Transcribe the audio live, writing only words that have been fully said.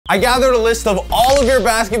I gathered a list of all of your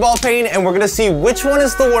basketball pain, and we're gonna see which one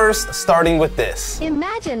is the worst, starting with this.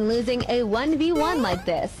 Imagine losing a 1v1 like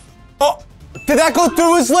this. Oh, did that go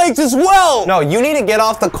through his legs as well? No, you need to get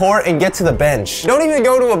off the court and get to the bench. Don't even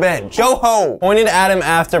go to a bench. Go home. Pointed at him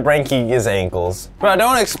after breaking his ankles. Bro,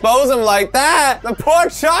 don't expose him like that. The poor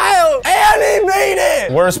child. And he made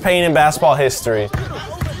it. Worst pain in basketball history.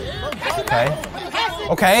 Okay.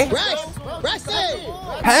 Okay.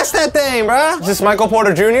 Pass that thing, bruh. Is this Michael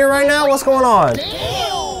Porter Jr. right now? What's going on?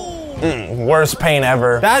 Worst pain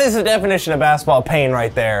ever. That is the definition of basketball pain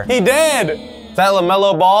right there. He did. Is that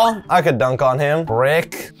LaMelo Ball? I could dunk on him.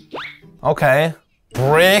 Brick. Okay.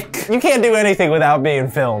 Brick. You can't do anything without being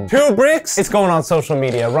filmed. 2 bricks? It's going on social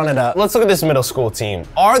media. Run it up. Let's look at this middle school team.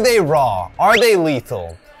 Are they raw? Are they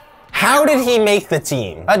lethal? How did he make the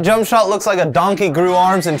team? That jump shot looks like a donkey grew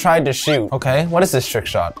arms and tried to shoot. Okay, what is this trick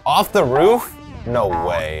shot? Off the roof? No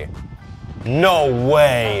way. No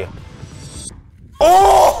way.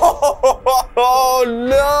 Oh,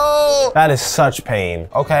 no. That is such pain.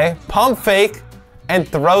 Okay, pump fake and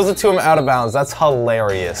throws it to him out of bounds. That's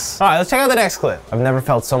hilarious. All right, let's check out the next clip. I've never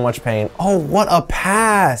felt so much pain. Oh, what a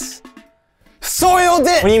pass. Soiled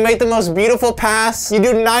it! When you make the most beautiful pass, you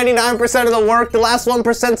do 99% of the work, the last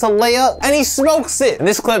 1%'s a layup, and he smokes it. And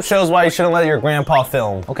this clip shows why you shouldn't let your grandpa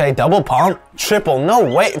film. Okay, double pump, triple, no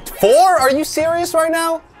way. 4? Are you serious right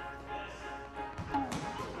now?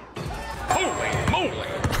 Holy moly.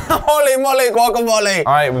 Holy moly, guacamole.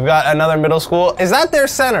 All right, we've got another middle school. Is that their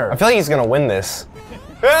center? I feel like he's gonna win this.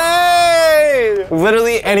 Hey!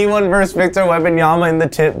 Literally anyone versus Victor Wembanyama in the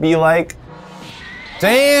tip be like,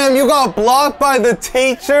 damn, you got blocked by the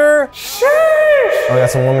teacher? Sheesh. Oh, we got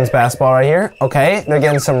some women's basketball right here. Okay, they're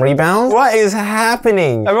getting some rebounds. What is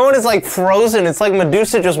happening? Everyone is like frozen. It's like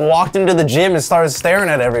Medusa just walked into the gym and started staring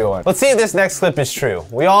at everyone. Let's see if this next clip is true.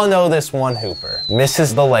 We all know this one hooper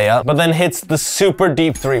misses the layup, but then hits the super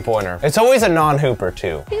deep 3-pointer. It's always a non-hooper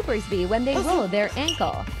too. Hoopers be when they roll their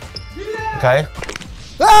ankle. Okay.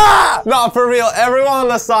 Ah! Not for real. Everyone on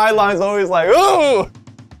the sidelines always like, ooh!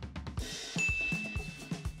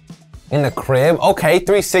 In the crib, okay,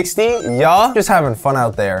 360, yeah. Just having fun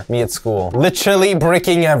out there, me at school. Literally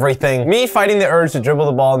bricking everything. Me fighting the urge to dribble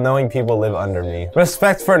the ball knowing people live under me.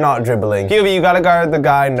 Respect for not dribbling. POV, you gotta guard the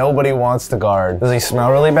guy nobody wants to guard. Does he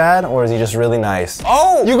smell really bad or is he just really nice?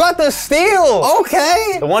 Oh, you got the steal,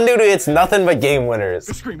 okay. The one dude who hits nothing but game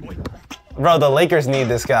winners. Bro, the Lakers need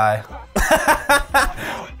this guy.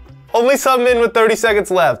 Only subbing in with 30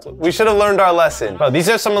 seconds left. We should have learned our lesson. Bro, these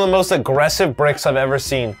are some of the most aggressive bricks I've ever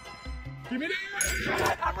seen. Give me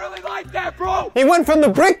that. I really like that, bro. He went from the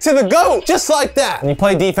brick to the goat, just like that. And you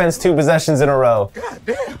play defense 2 possessions in a row. God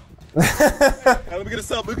damn. Let me get a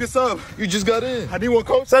sub, You just got in. I need one,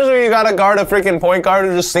 coach. Especially you gotta guard a freaking point guard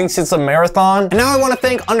who just thinks it's a marathon. And now I wanna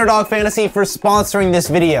thank Underdog Fantasy for sponsoring this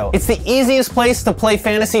video. It's the easiest place to play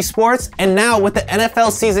fantasy sports, and now with the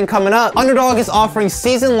NFL season coming up, Underdog is offering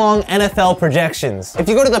season-long NFL projections. If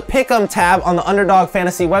you go to the Pick'em tab on the Underdog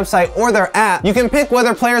Fantasy website or their app, you can pick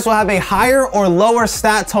whether players will have a higher or lower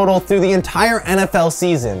stat total through the entire NFL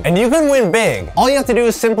season. And you can win big. All you have to do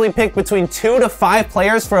is simply pick between 2 to 5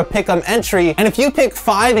 players for a Pick'em entry, and if you pick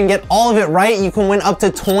 5 and get all of it right, you can win up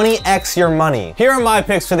to 20x your money. Here are my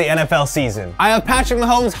picks for the NFL season. I have Patrick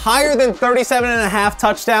Mahomes higher than 37.5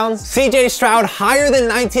 touchdowns, CJ Stroud higher than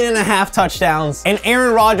 19.5 touchdowns, and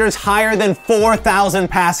Aaron Rodgers higher than 4,000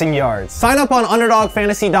 passing yards. Sign up on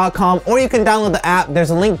UnderdogFantasy.com or you can download the app.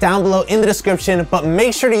 There's a link down below in the description, but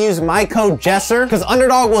make sure to use my code Jesser because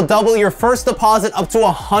Underdog will double your first deposit up to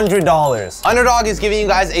 $100. Underdog is giving you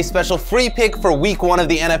guys a special free pick for week 1 of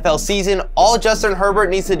the NFL season. All Justin Herbert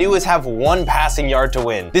needs to do is have 1 passing yard to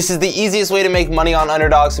win. This is the easiest way to make money on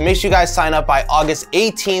Underdog, so make sure you guys sign up by August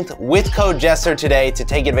 18th with code Jesser today to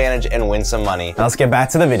take advantage and win some money. Now let's get back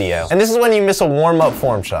to the video. And this is when you miss a warm-up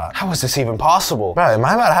form shot. How is this even possible? Bro, am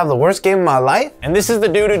I about to have the worst game of my life? And this is the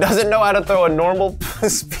dude who doesn't know how to throw a normal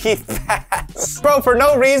speed pass. Bro, for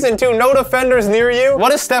no reason too, no defenders near you.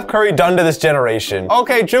 What has Steph Curry done to this generation?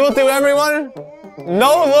 Okay, dribble through everyone.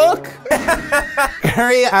 No look.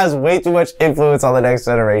 Curry has way too much influence on the next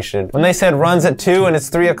generation. When they said runs at 2 and it's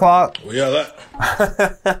 3 o'clock. Well, yeah,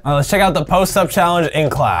 that. Let's check out the post-up challenge in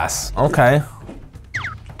class. Okay.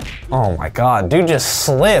 Oh my God, dude just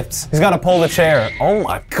slipped. He's gotta pull the chair. Oh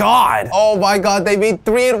my God. Oh my God, they made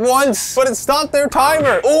 3 at once, but it stopped their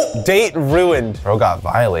timer. Oh, date ruined. Bro got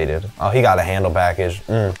violated. Oh, he got a handle package.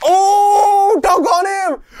 Oh, dunk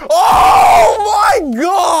on him. Oh my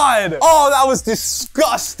God. Oh, that was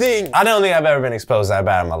disgusting. I don't think I've ever been exposed that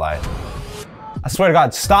bad in my life. I swear to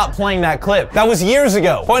God, stop playing that clip. That was years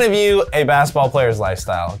ago. Point of view, a basketball player's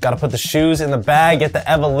lifestyle. Gotta put the shoes in the bag, get the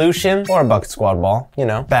evolution, or a bucket squad ball, you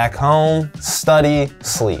know. Back home, study,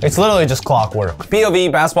 sleep. It's literally just clockwork.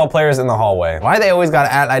 POV, basketball players in the hallway. Why they always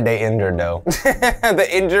gotta act like they injured though? The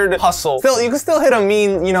injured hustle. Still, you can still hit a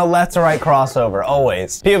mean, you know, left to right crossover,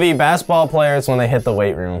 always. POV, basketball players when they hit the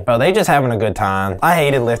weight room. Bro, they just having a good time. I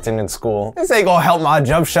hated lifting in school. This ain't gonna help my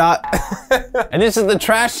jump shot. And this is the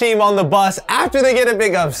trash team on the bus after they get a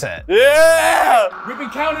big upset. Yeah! We've been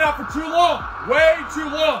counting out for too long, way too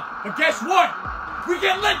long. But guess what? We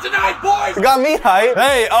get lit tonight, boys! You got me hype.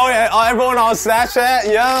 Hey, oh yeah, everyone on Snapchat,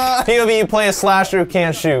 yeah. POV, you play a slasher who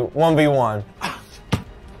can't shoot, 1v1.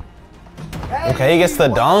 Hey, okay, he gets the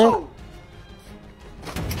dunk.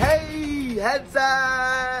 Hey, heads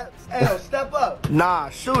up. Hey, yo, step up. Nah,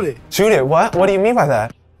 shoot it. Shoot it, what? What do you mean by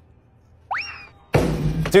that?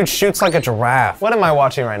 Dude shoots like a giraffe. What am I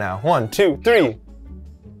watching right now? 1, 2, 3.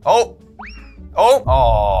 Oh. Oh.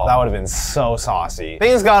 Oh, that would have been so saucy.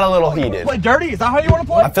 Things got a little heated. Play dirty? Is that how you want to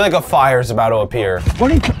play? I feel like a fire's about to appear.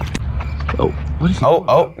 What are you... Oh, what is he doing?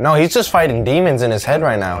 Oh, no, he's just fighting demons in his head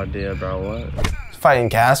right now. Oh, dear, bro, what? Fighting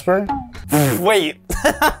Casper? Wait.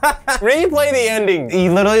 Replay the ending. He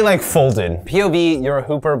literally like folded. POV, you're a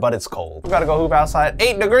hooper, but it's cold. We gotta go hoop outside.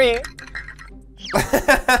 8 degrees.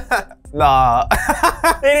 Nah.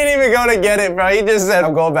 He didn't even go to get it, bro. He just said,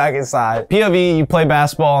 I'm going back inside. POV, you play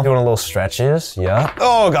basketball, doing a little stretches. Yeah.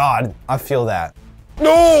 Oh God, I feel that.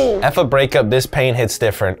 No! F a breakup, this pain hits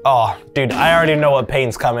different. Oh, dude, I already know what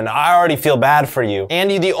pain's coming. I already feel bad for you.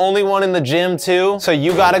 And you're the only one in the gym too, so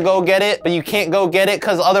you gotta go get it, but you can't go get it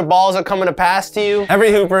because other balls are coming to pass to you.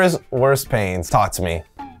 Every hooper's worst pains. Talk to me.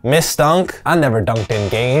 Miss dunk? I never dunked in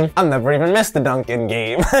game. I've never even missed a dunk in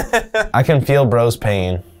game. I can feel bro's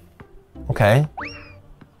pain. Okay.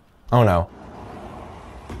 Oh no.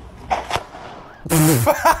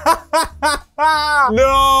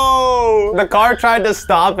 No! The car tried to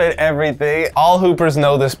stop it, everything. All hoopers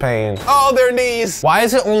know this pain. Oh, their knees. Why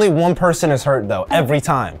is it only one person is hurt though, every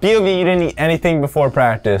time? POV, you didn't eat anything before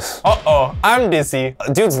practice. Uh-oh, I'm dizzy.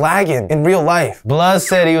 Dude's lagging in real life. Bluz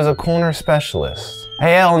said he was a corner specialist.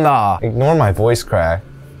 Hell nah. Ignore my voice crack.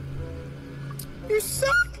 You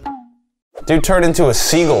suck. Dude turned into a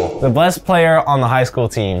seagull. The best player on the high school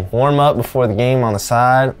team. Warm up before the game on the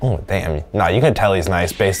side. Oh, damn. Nah, you can tell he's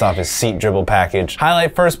nice based off his seat dribble package.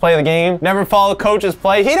 Highlight first play of the game. Never follow coach's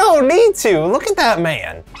play. He don't need to. Look at that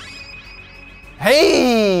man.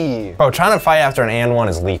 Hey! Bro, trying to fight after an and one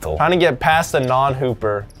is lethal. Trying to get past a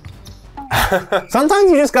non-hooper. Sometimes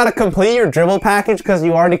you just gotta complete your dribble package because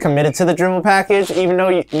you already committed to the dribble package, even though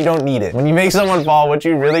you don't need it. When you make someone fall, what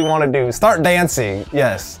you really want to do, start dancing.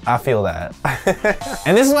 Yes, I feel that.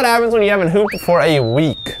 And this is what happens when you haven't hooped for a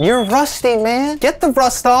week. You're rusty, man. Get the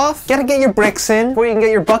rust off. Gotta get your bricks in before you can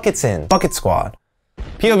get your buckets in. Bucket squad.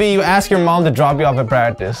 POV, you ask your mom to drop you off at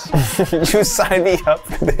practice. You signed me up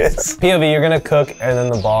for this. POV, you're gonna cook and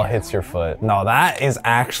then the ball hits your foot. No, that is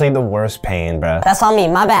actually the worst pain, bruh. That's on me,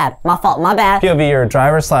 my bad. My fault, my bad. POV, you're a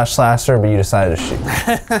driver slash slasher, but you decided to shoot.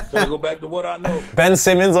 Gotta go back to what I know. Ben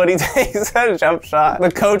Simmons, when he takes a jump shot.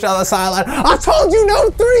 The coach on the sideline, I told you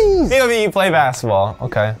no threes! POV, you play basketball,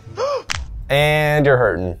 okay. And you're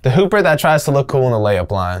hurting. The hooper that tries to look cool in the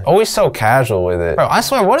layup line. Always so casual with it. Bro, I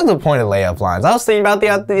swear, what is the point of layup lines? I was thinking about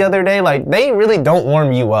the other day, like, they really don't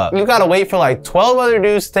warm you up. You gotta wait for like 12 other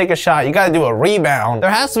dudes to take a shot. You gotta do a rebound.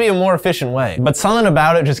 There has to be a more efficient way. But something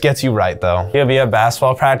about it just gets you right, though. You'll be at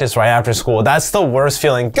basketball practice right after school. That's the worst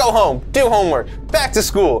feeling. Go home, do homework, back to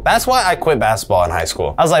school. That's why I quit basketball in high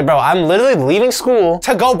school. I was like, bro, I'm literally leaving school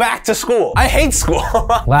to go back to school. I hate school.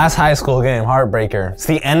 Last high school game, heartbreaker. It's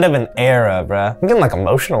the end of an era, bruh. I'm getting like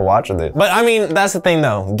emotional watching this. But I mean, that's the thing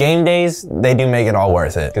though. Game days, they do make it all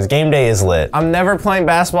worth it. Because game day is lit. I'm never playing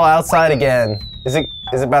basketball outside again. Is it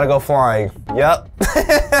about to go flying? Yep.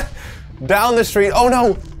 Down the street. Oh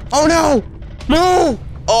no. Oh no. No.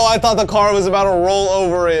 Oh, I thought the car was about to roll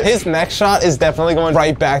over it. His next shot is definitely going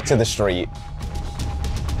right back to the street.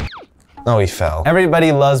 Oh, he fell.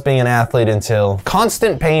 Everybody loves being an athlete until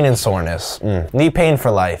constant pain and soreness. Knee pain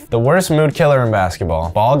for life. The worst mood killer in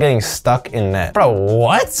basketball. Ball getting stuck in net. Bro,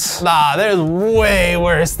 what? Nah, there's way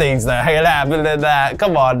worse things that can happen than that.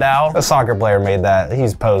 Come on now. A soccer player made that.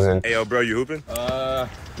 He's posing. Hey, yo, bro, you hooping?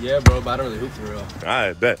 Yeah, bro, but I don't really hoop for real.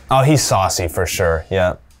 I bet. Oh, he's saucy for sure.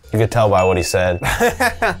 Yeah. You could tell by what he said.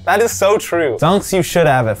 That is so true. Dunks you should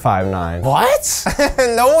have at 5'9". What?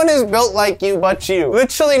 No one is built like you but you.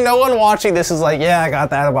 Literally no one watching this is like, yeah, I got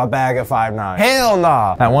that in my bag at 5'9". Hell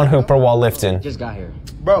nah. That one hooper while lifting. Just got here.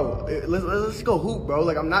 Bro, let's go hoop, bro.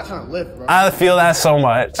 Like, I'm not trying to lift, bro. I feel that so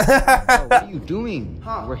much. Bro, what are you doing?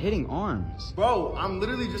 Huh? We're hitting arms. Bro, I'm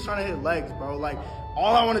literally just trying to hit legs, bro. Like,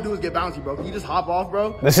 all I want to do is get bouncy, bro. Can you just hop off,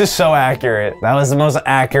 bro? This is so accurate. That was the most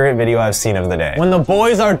accurate video I've seen of the day. When the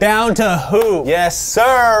boys are down to hoop. Yes,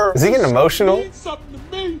 sir. Is he getting emotional?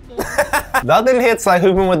 Nothing hits like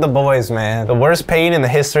hooping with the boys, man. The worst pain in the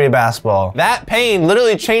history of basketball. That pain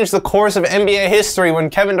literally changed the course of NBA history when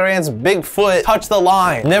Kevin Durant's big foot touched the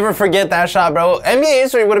line. Never forget that shot, bro. NBA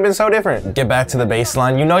history would have been so different. Get back to the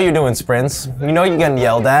baseline. You know you're doing sprints. You know you're getting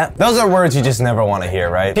yelled at. Those are words you just never want to hear,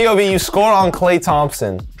 right? POV, you score on Klay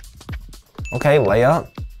Thompson. Okay, layup.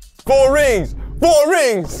 4 rings! 4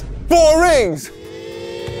 rings! 4 rings!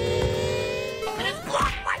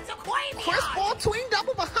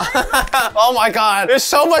 Oh my god, there's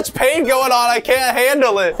so much pain going on, I can't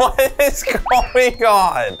handle it. What is going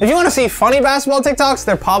on? If you want to see funny basketball TikToks,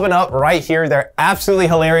 they're popping up right here. They're absolutely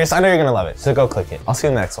hilarious. I know you're gonna love it, so go click it. I'll see you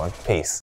in the next one. Peace.